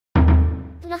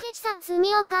Professor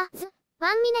Sumioka's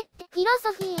 1-minute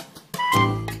philosophy.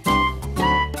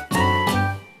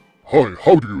 Hi,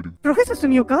 how do you do? Professor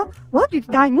Sumioka, what is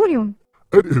Daimonion?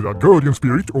 It is a guardian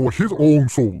spirit or his own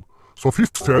soul.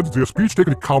 Sophists said their speech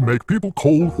technique can make people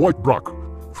cold white black.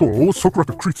 So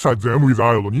Socrates criticized them with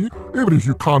irony. Even if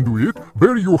you can't do it,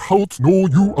 bury your hearts know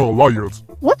you are liars.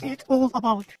 What is it all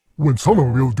about? When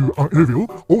someone will do an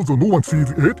evil, although no one sees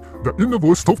it, the inner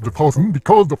voice stops the person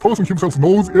because the person himself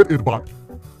knows it is bad.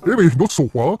 Even if not so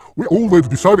far, we always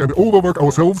decide and overwork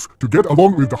ourselves to get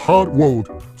along with the hard world.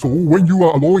 So when you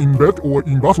are alone in bed or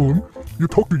in bathroom, you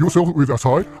talk to yourself with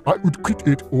Asahi, I would quit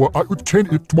it or I would change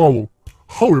it tomorrow.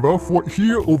 However, for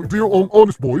hear of their own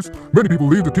honest voice, many people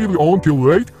leave the TV on till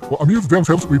late or amuse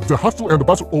themselves with the hustle and the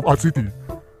bustle of our city.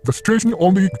 The situation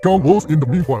only becomes worse in the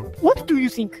meanwhile. What do you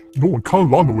think? No one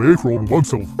can run away from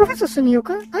oneself. Professor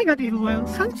Sumioka, I got it well,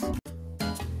 thanks.